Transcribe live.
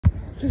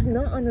She's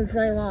not on the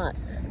dry lot.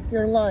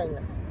 You're lying.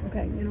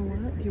 Okay, you know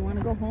what? Do you want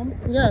to go home?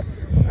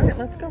 Yes. All right,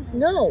 let's go.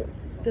 No.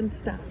 Then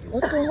stop.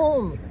 Let's go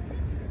home.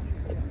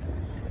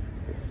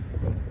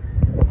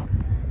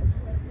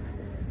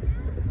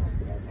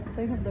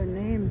 They have their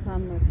names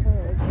on the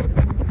fridge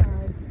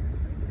inside.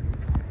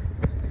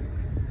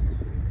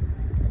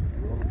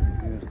 I'm a little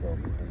confused though,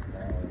 because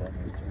apparently that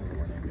means two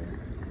went in there.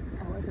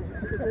 Oh, isn't it?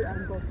 Is it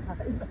on both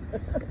sides?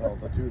 Well,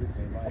 the two that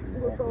came out,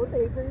 We're both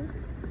Avery.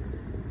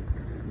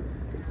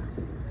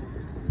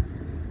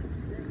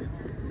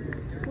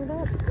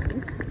 Well, that's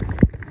nice.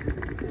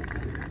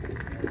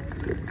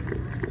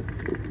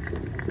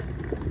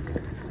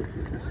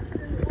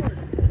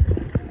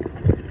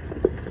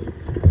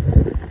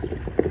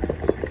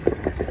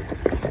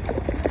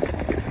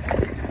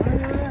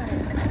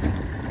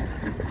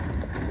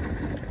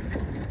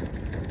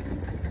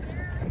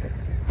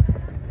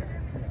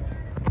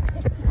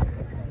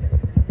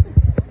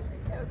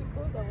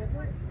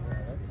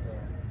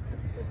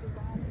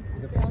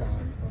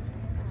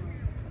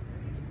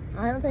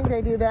 I don't think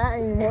they do that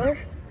anymore.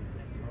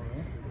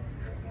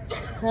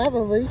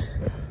 Probably.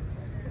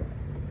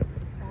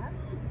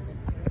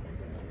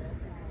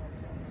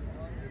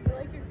 I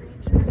like your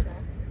green shirt,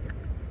 Jack.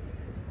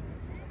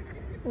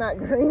 Not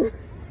green.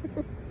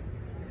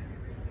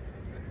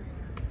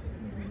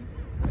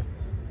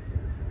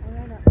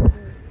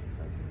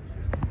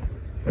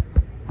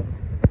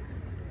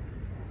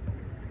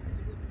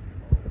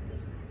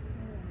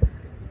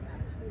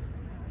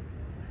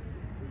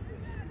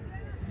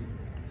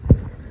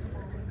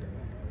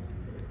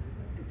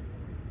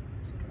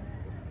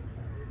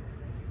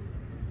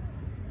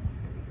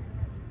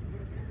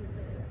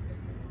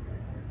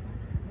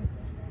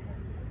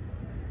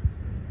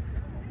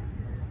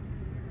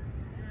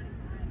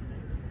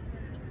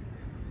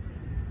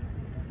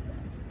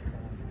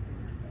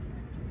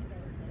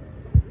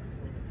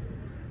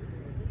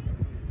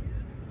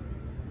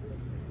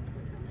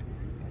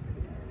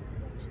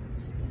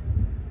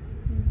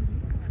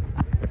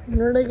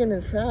 Where are they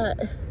gonna shot?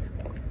 They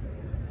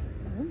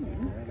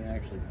haven't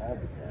actually called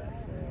the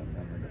cast, so I'm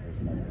wondering if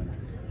there's another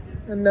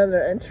entry. Another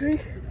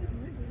entry?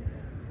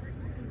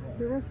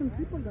 There were some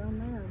people down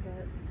there,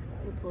 but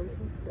with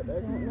voices, but I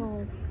don't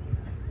know.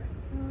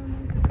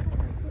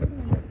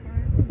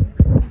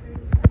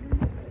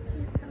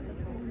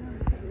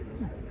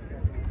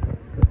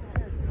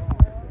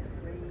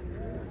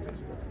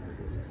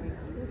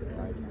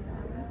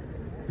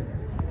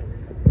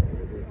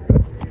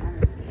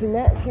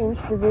 Jeanette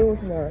changed the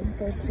rules more,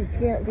 so she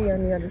can't be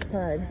on the other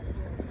side.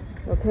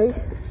 Okay?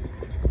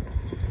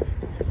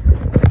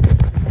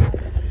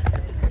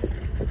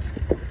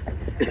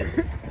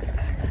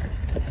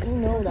 You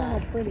know Look that. how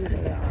pretty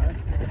they are.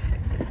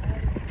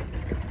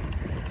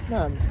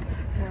 Mom,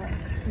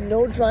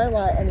 no dry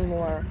lot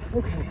anymore.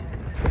 Okay.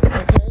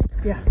 Okay?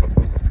 Yeah.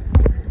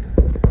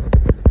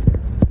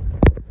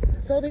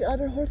 So the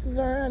other horses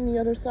are on the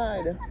other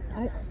side.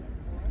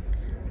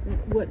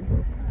 What?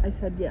 I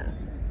said yes.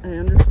 I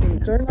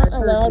understand. They're not I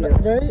heard allowed.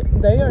 you.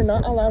 They are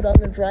not allowed on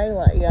the dry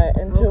lot yet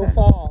until Okay.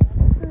 fall.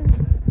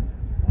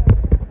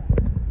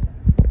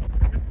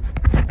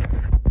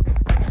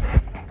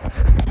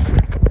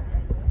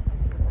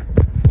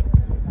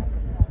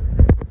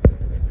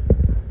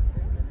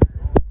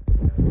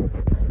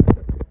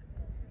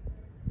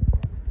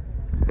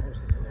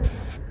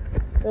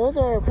 Those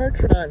are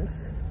Percherons.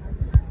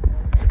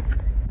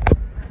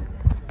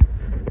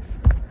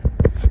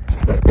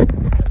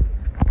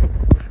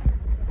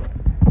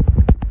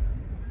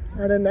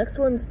 Are the next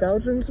ones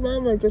Belgians,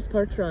 Mom, or just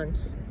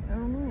Percherons? I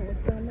don't know.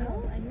 What's going on?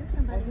 Oh, I hear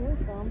somebody. I hear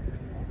some.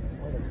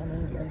 Oh, they're coming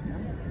in from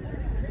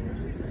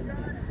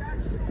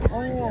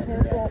Oh yeah,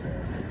 here's that.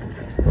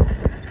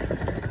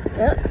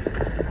 Yep.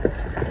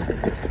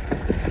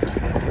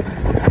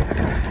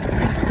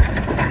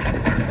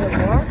 There's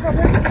more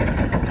coming?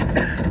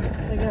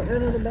 They got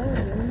rid of the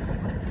Belgians.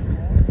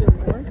 Did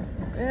more?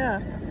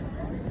 Yeah.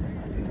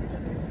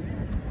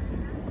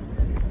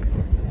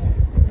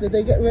 Did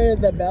they get rid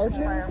of the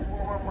Belgian?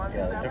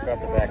 Yeah, they took out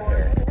the back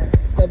there.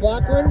 The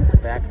black one?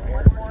 Back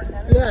there?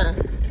 Yeah.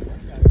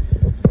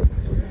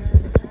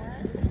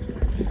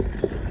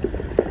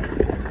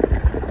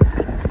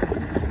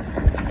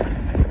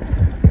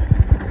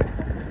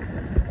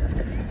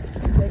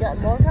 They got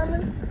more coming?